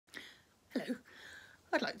Hello,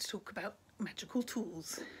 I'd like to talk about magical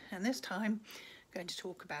tools, and this time I'm going to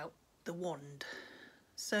talk about the wand.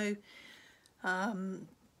 So,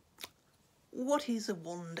 what is a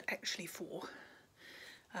wand actually for?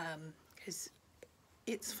 Because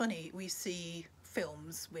it's funny, we see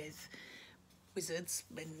films with wizards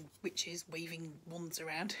and witches waving wands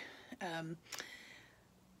around, and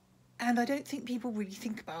I don't think people really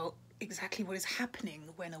think about exactly what is happening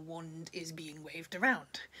when a wand is being waved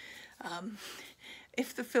around.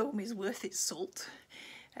 If the film is worth its salt,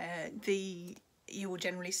 you will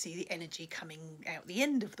generally see the energy coming out the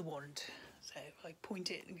end of the wand. So if I point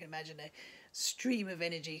it, you can imagine a stream of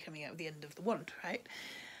energy coming out the end of the wand, right?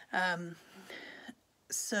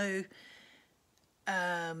 So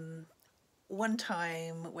one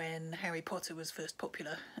time when Harry Potter was first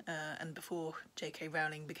popular, and before J.K.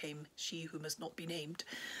 Rowling became She Who Must Not Be Named,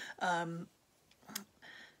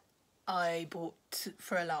 I bought,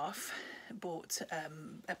 for a laugh,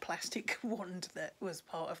 a plastic wand that was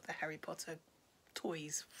part of the Harry Potter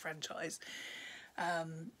toys franchise.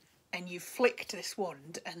 And you flicked this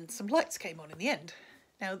wand and some lights came on in the end.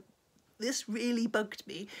 Now, this really bugged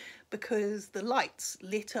me because the lights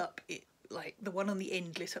lit up, like the one on the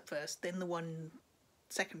end lit up first, then the one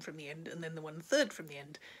second from the end, and then the one third from the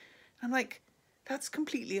end. I'm like, that's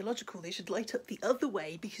completely illogical. They should light up the other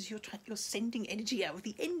way because you're sending energy out of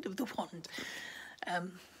the end of the wand.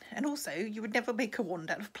 And also, you would never make a wand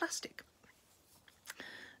out of plastic.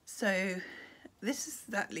 So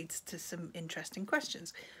that leads to some interesting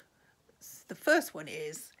questions. The first one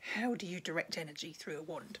is, how do you direct energy through a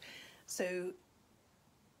wand? So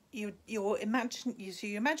you imagine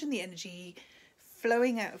the energy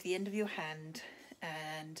flowing out of the end of your hand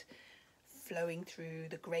and flowing through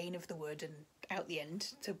the grain of the wood and out the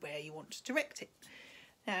end to where you want to direct it.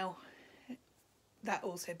 Now, that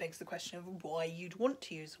also begs the question of why you'd want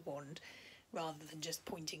to use a wand rather than just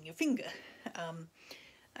pointing your finger.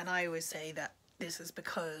 And I always say that this is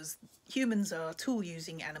because humans are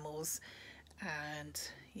tool-using animals, and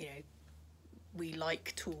we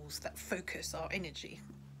like tools that focus our energy.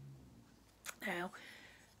 Now,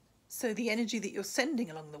 so the energy that you're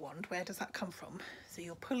sending along the wand, where does that come from? So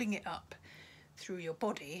you're pulling it up through your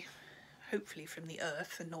body, hopefully from the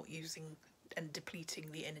earth, and not using and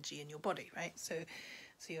depleting the energy in your body, right? So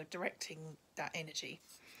you're directing that energy.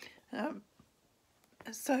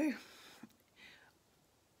 So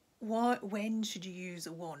when should you use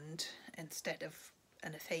a wand instead of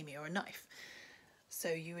an athame or a knife? So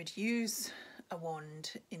you would use a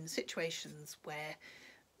wand in situations where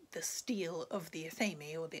the steel of the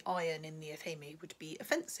athame or the iron in the athame would be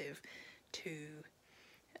offensive to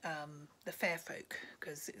the fair folk,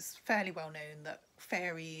 because it's fairly well known that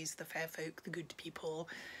fairies, the fair folk, the good people,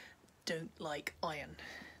 don't like iron.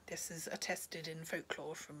 This is attested in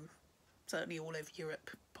folklore from certainly all over Europe,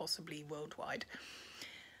 possibly worldwide.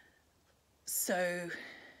 So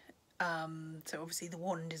obviously the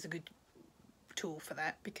wand is a good tool for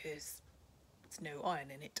that because there's no iron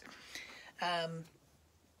in it.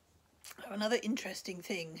 Another interesting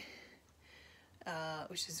thing,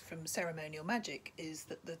 which is from ceremonial magic, is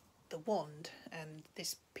that the wand and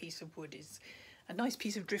this piece of wood is a nice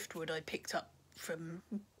piece of driftwood I picked up from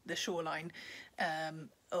the shoreline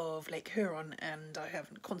of Lake Huron, and I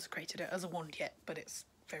haven't consecrated it as a wand yet, but it's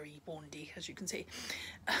very wandy, as you can see.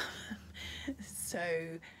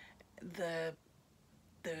 So the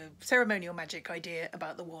ceremonial magic idea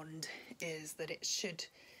about the wand is that it should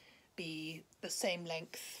be the same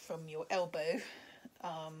length from your elbow,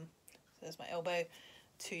 so there's my elbow,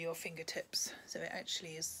 to your fingertips. So it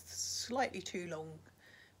actually is slightly too long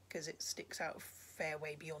because it sticks out a fair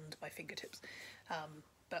way beyond my fingertips,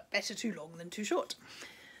 but better too long than too short.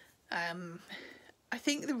 I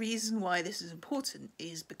think the reason why this is important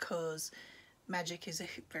is because magic is a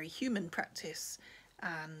very human practice,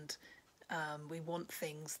 and we want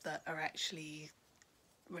things that are actually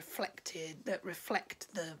reflect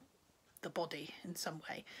the body in some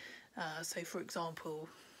way. So for example,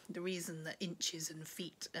 the reason that inches and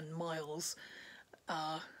feet and miles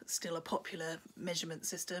are still a popular measurement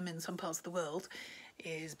system in some parts of the world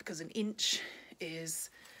is because an inch is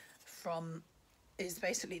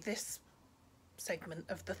basically this segment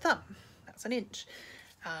of the thumb. That's an inch,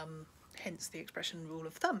 hence the expression rule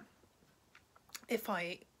of thumb. If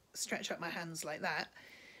I stretch out my hands like that,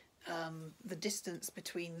 the distance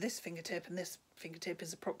between this fingertip and this fingertip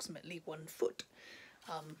is approximately 1 foot,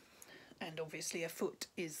 and obviously a foot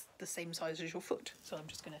is the same size as your foot. So I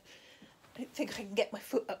don't think I can get my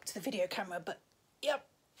foot up to the video camera, but yep,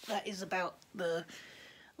 that is about the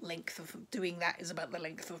length of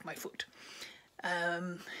my foot.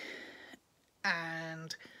 And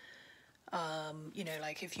You know,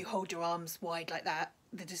 like if you hold your arms wide like that,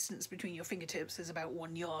 the distance between your fingertips is about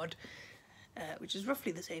 1 yard, which is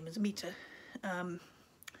roughly the same as a metre.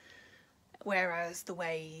 Whereas the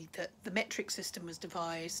way that the metric system was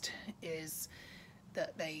devised is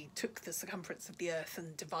that they took the circumference of the Earth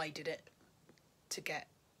and divided it to get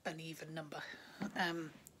an even number.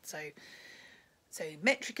 So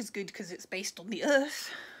metric is good because it's based on the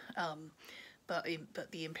Earth, but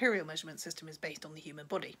the imperial measurement system is based on the human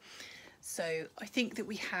body. So I think that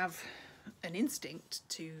we have an instinct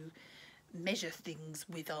to measure things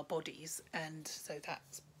with our bodies, and so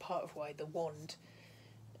that's part of why the wand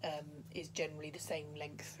is generally the same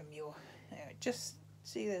length from your... just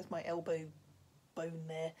see, there's my elbow bone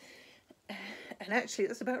there, and actually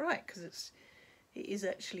that's about right, because it is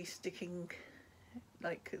actually sticking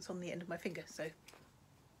like it's on the end of my finger, so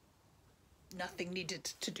nothing needed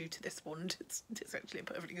to do to this wand. It's actually a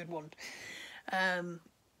perfectly good wand.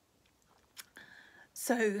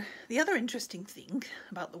 So the other interesting thing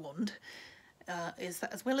about the wand is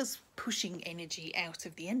that as well as pushing energy out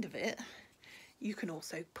of the end of it, you can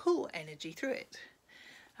also pull energy through it.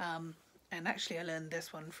 And actually I learned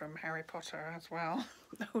this one from Harry Potter as well.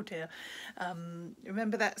 Oh dear.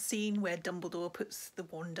 Remember that scene where Dumbledore puts the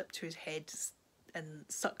wand up to his head and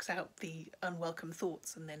sucks out the unwelcome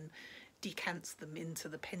thoughts and then decants them into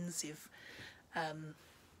the pensive?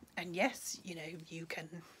 And yes, you know, you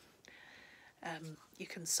can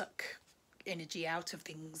suck energy out of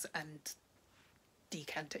things and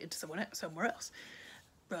decant it into somewhere else,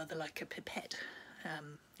 rather like a pipette,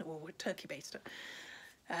 or a turkey baster.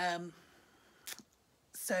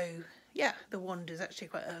 So yeah, the wand is actually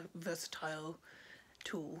quite a versatile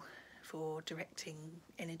tool for directing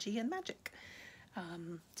energy and magic.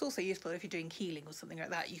 It's also useful if you're doing healing or something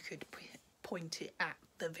like that. You could point it at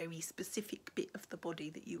the very specific bit of the body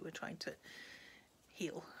that you were trying to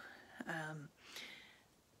heal.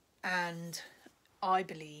 And I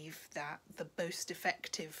believe that the most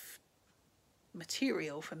effective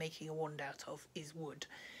material for making a wand out of is wood.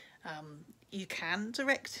 You can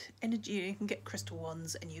direct energy, you can get crystal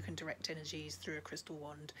wands and you can direct energies through a crystal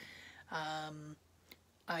wand.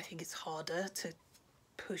 I think it's harder to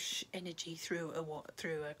push energy through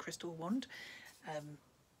a crystal wand.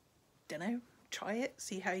 Don't know, try it,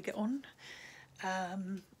 see how you get on.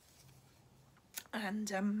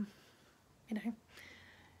 You know,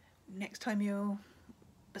 next time you're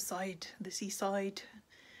beside the seaside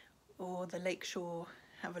or the lakeshore,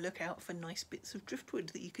 have a look out for nice bits of driftwood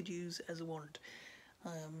that you could use as a wand.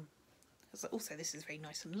 Also, this is very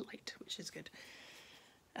nice and light, which is good.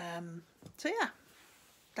 So yeah,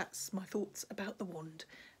 that's my thoughts about the wand.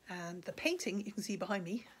 And the painting you can see behind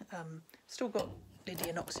me, still got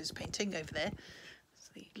Lydia Knox's painting over there. It's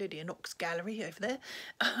the Lydia Knox gallery over there.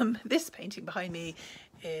 This painting behind me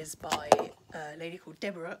is by a lady called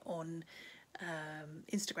Deborah on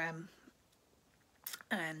Instagram,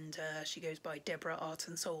 and she goes by Deborah Art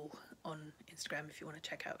and Soul on Instagram if you want to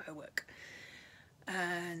check out her work.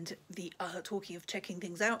 And talking of checking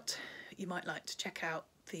things out, you might like to check out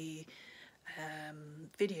the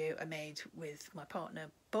video I made with my partner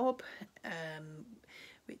Bob,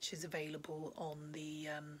 which is available on the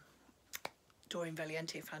Doreen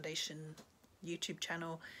Valiente Foundation YouTube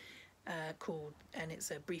channel, and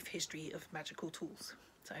it's a brief history of magical tools.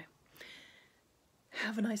 So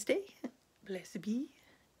have a nice day, blessed be,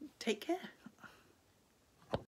 take care.